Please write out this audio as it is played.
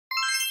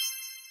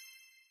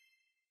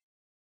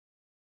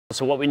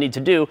So what we need to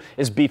do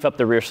is beef up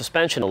the rear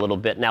suspension a little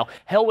bit. Now,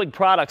 Hellwig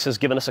Products has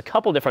given us a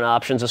couple different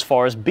options as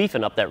far as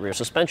beefing up that rear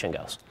suspension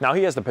goes. Now,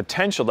 he has the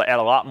potential to add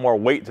a lot more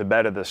weight to the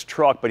bed of this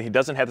truck, but he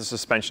doesn't have the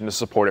suspension to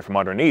support it from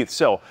underneath.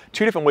 So,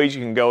 two different ways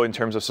you can go in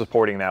terms of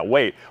supporting that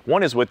weight.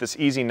 One is with this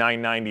Easy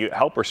 990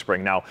 helper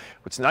spring. Now,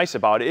 what's nice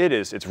about it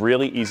is it's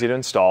really easy to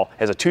install,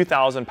 has a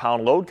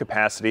 2,000-pound load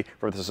capacity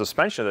for the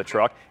suspension of the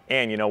truck,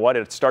 and you know what?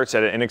 It starts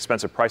at an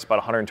inexpensive price, about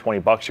 120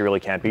 bucks. You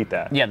really can't beat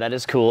that. Yeah, that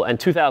is cool. And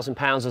 2,000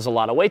 pounds is a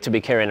lot of weight to be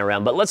carrying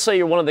around. But let's say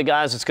you're one of the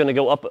guys that's going to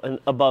go up and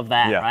above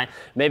that, right?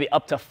 Maybe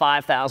up to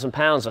 5,000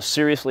 pounds, a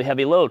seriously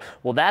heavy load.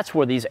 Well, that's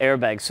where these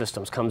airbag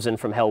systems comes in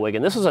from Hellwig.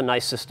 And this is a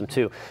nice system,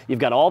 too. You've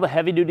got all the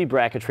heavy-duty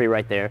bracketry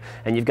right there,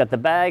 and you've got the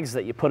bags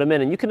that you put them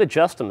in, and you can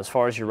adjust them as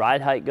far as your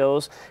ride height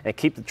goes and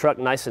keep the truck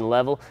nice and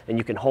level, and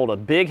you can hold a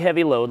big,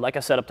 heavy load, like I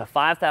said, up to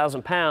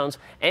 5,000 pounds,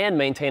 and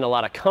maintain a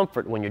lot of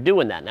comfort when you're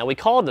doing that. Now, we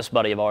called this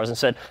buddy of ours and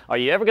said, are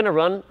you ever going to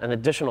run an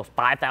additional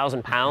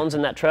 5,000 pounds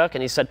in that truck?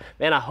 And he said,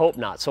 man, I hope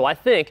not. So I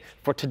think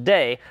for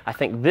today, I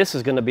think this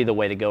is going to be the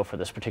way to go for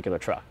this particular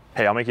truck.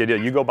 Hey, I'll make you a deal.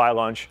 You go buy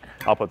lunch,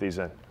 I'll put these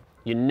in.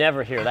 You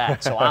never hear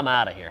that, so I'm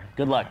out of here.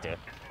 Good luck, dude.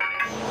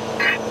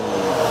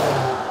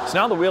 So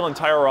now the wheel and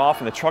tire are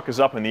off and the truck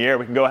is up in the air.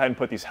 We can go ahead and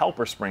put these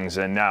helper springs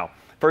in now.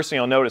 First thing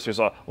you'll notice, there's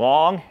a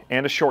long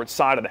and a short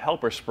side of the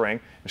helper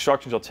spring.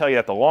 Instructions will tell you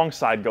that the long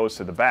side goes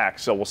to the back.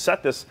 So we'll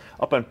set this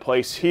up in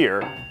place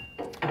here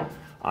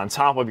on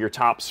top of your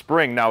top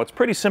spring. Now it's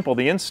pretty simple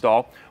to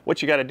install.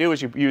 What you got to do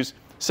is you use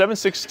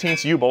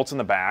 7/16 U-bolts in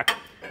the back,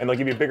 and they'll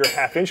give you bigger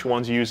half-inch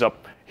ones you use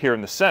up here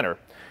in the center.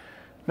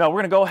 Now we're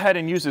going to go ahead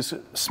and use this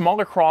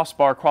smaller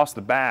crossbar across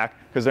the back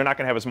because they're not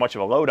going to have as much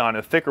of a load on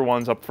it, the thicker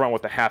ones up front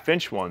with the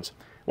half-inch ones.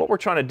 What we're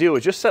trying to do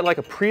is just set like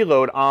a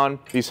preload on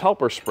these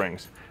helper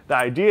springs. The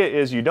idea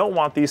is you don't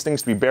want these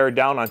things to be beared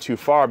down on too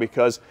far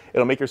because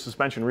it'll make your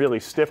suspension really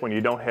stiff when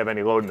you don't have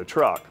any load in the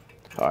truck.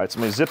 All right, so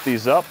I'm going to zip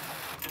these up.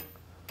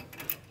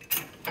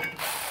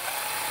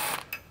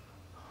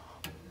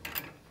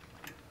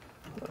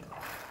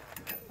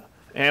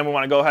 And we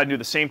want to go ahead and do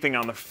the same thing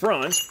on the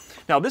front.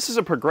 Now this is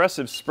a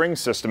progressive spring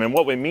system, and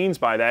what it means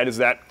by that is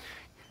that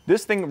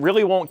this thing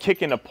really won't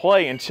kick into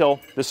play until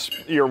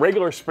your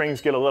regular springs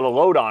get a little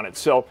load on it.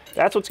 So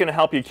that's what's going to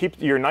help you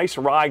keep your nice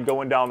ride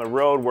going down the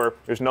road where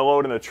there's no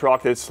load in the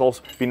truck. It'll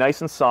be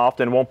nice and soft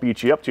and won't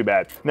beat you up too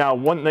bad. Now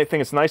one thing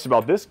that's nice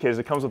about this kit is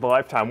it comes with a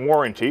lifetime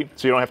warranty,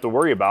 so you don't have to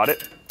worry about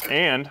it.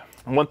 And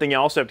one thing you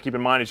also have to keep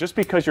in mind is just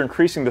because you're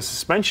increasing the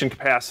suspension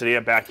capacity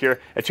back here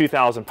at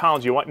 2,000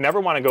 pounds, you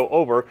never want to go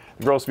over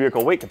the gross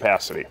vehicle weight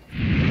capacity.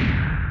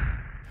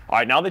 All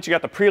right, now that you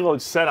got the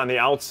preload set on the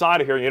outside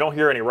of here and you don't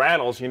hear any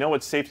rattles, you know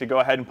it's safe to go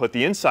ahead and put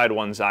the inside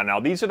ones on. Now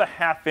these are the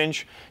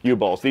half-inch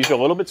U-bolts. These are a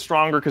little bit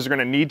stronger because they're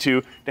going to need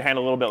to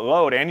handle a little bit of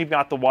load, and you've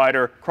got the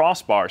wider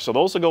crossbar, so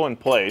those will go in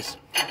place.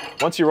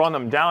 Once you run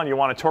them down, you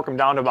want to torque them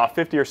down to about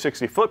 50 or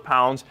 60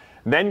 foot-pounds.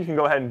 Then you can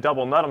go ahead and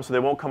double nut them so they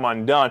won't come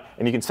undone,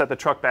 and you can set the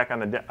truck back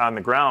on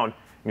the ground,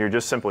 and you're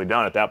just simply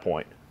done at that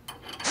point.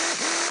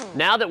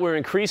 Now that we're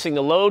increasing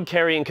the load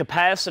carrying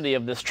capacity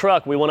of this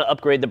truck, we want to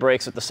upgrade the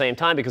brakes at the same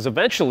time because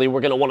eventually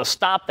we're going to want to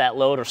stop that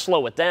load or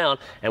slow it down,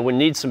 and we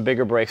need some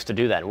bigger brakes to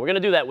do that. And we're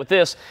going to do that with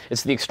this.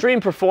 It's the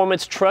Extreme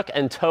Performance Truck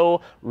and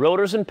Tow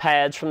rotors and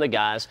pads from the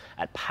guys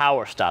at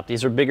Power Stop.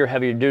 These are bigger,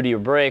 heavier duty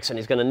brakes, and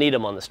he's going to need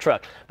them on this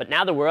truck. But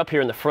now that we're up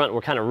here in the front,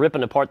 we're kind of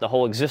ripping apart the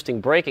whole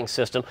existing braking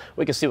system.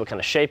 We can see what kind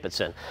of shape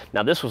it's in.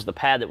 Now this was the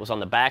pad that was on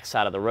the back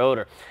side of the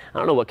rotor. I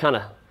don't know what kind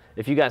of,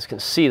 if you guys can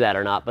see that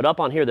or not, but up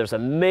on here there's a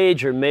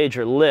major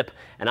lip,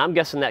 and I'm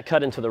guessing that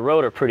cut into the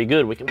rotor pretty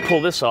good. We can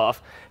pull this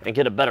off and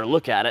get a better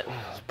look at it.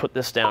 Let's put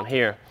this down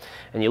here,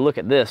 and you look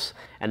at this,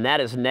 and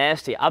that is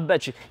nasty. I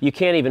bet you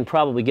can't even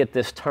probably get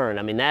this turned.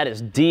 I mean, that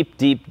is deep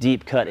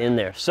cut in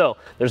there. So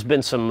there's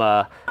been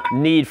some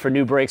need for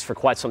new brakes for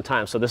quite some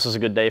time, so this is a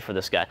good day for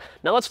this guy.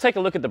 Now let's take a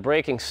look at the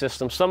braking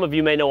system. Some of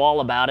you may know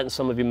all about it and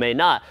some of you may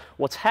not.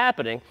 What's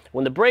happening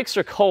when the brakes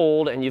are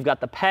cold and you've got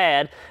the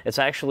pad, it's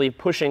actually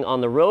pushing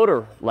on the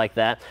rotor like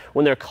that.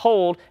 When they're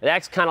cold, it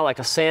acts kind of like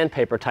a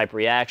sandpaper type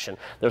reaction.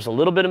 There's a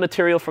little bit of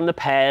material from the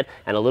pad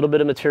and a little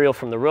bit of material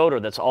from the rotor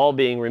that's all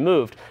being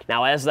removed.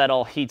 Now as that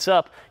all heats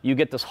up, you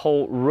get this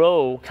whole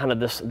row, kind of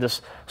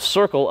this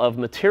circle of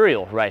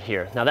material right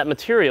here. Now that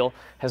material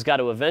has got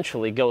to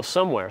eventually go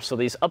somewhere, so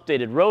these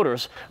updated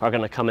rotors are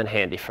going to come in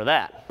handy for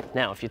that.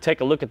 Now if you take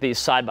a look at these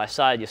side by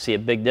side, you see a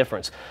big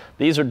difference.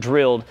 These are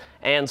drilled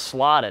and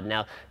slotted.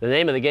 Now the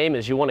name of the game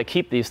is you want to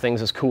keep these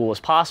things as cool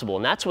as possible,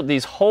 and that's what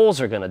these holes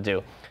are going to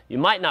do. You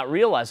might not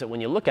realize it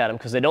when you look at them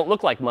because they don't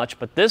look like much,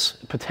 but this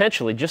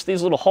potentially, just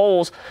these little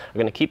holes are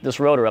going to keep this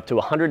rotor up to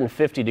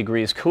 150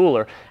 degrees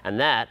cooler, and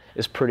that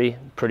is pretty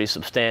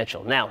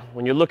substantial. Now,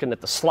 when you're looking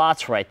at the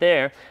slots right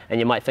there, and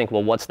you might think,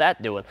 well, what's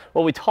that doing?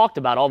 Well, we talked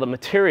about all the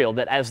material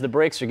that as the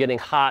brakes are getting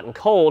hot and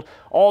cold,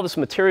 all this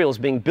material is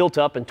being built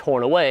up and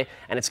torn away,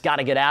 and it's got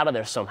to get out of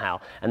there somehow,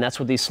 and that's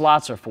what these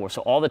slots are for.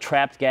 So all the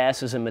trapped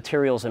gases and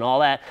materials and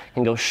all that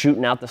can go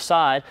shooting out the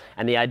side,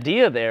 and the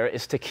idea there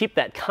is to keep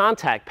that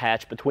contact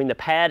patch between between the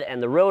pad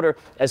and the rotor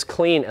as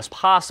clean as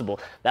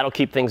possible. That'll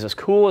keep things as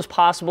cool as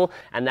possible,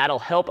 and that'll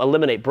help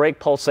eliminate brake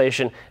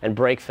pulsation and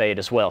brake fade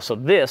as well. So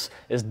this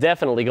is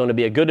definitely going to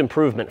be a good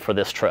improvement for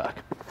this truck.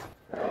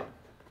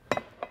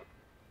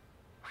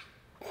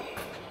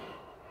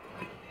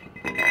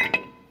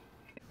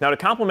 Now, to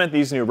complement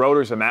these new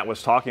rotors that Matt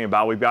was talking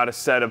about, we've got a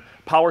set of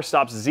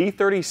PowerStop's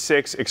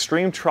Z36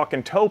 Extreme Truck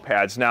and Tow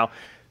pads. Now,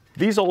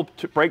 these old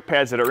brake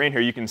pads that are in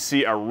here, you can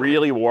see are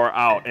really wore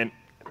out and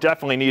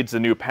definitely needs the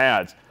new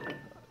pads.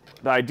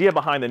 The idea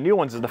behind the new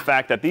ones is the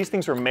fact that these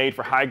things were made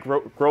for high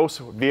gross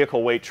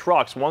vehicle weight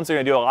trucks. Ones that are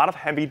going to do a lot of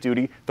heavy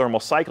duty thermal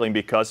cycling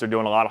because they're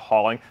doing a lot of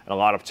hauling and a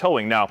lot of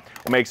towing. Now,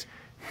 what makes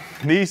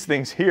these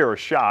things here are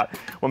shot.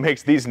 What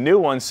makes these new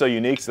ones so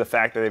unique is the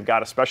fact that they've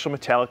got a special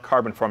metallic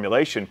carbon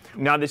formulation.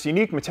 Now, this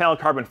unique metallic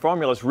carbon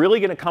formula is really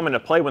going to come into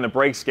play when the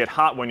brakes get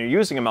hot, when you're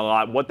using them a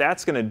lot. What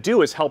that's going to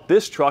do is help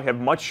this truck have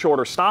much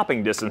shorter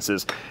stopping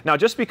distances. Now,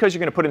 just because you're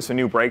going to put in some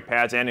new brake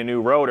pads and a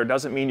new rotor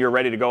doesn't mean you're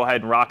ready to go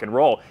ahead and rock and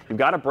roll. You've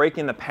got to break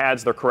in the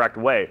pads the correct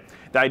way.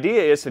 The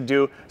idea is to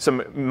do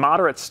some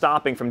moderate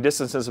stopping from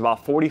distances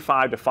about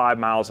 45 to 5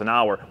 miles an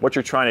hour. What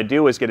you're trying to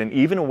do is get an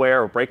even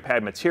wear of brake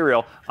pad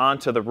material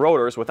onto the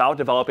rotors without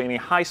developing any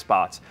high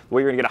spots. The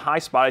way you're going to get a high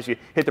spot is you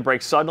hit the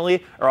brake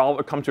suddenly or all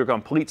come to a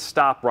complete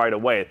stop right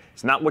away.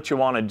 It's not what you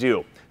want to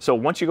do. So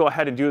once you go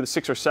ahead and do the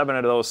 6 or 7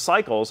 of those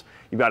cycles,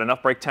 you've got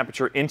enough brake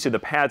temperature into the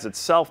pads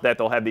itself that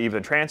they'll have the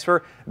even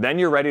transfer. Then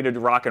you're ready to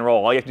rock and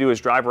roll. All you have to do is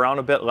drive around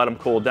a bit, let them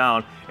cool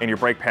down, and your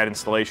brake pad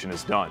installation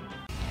is done.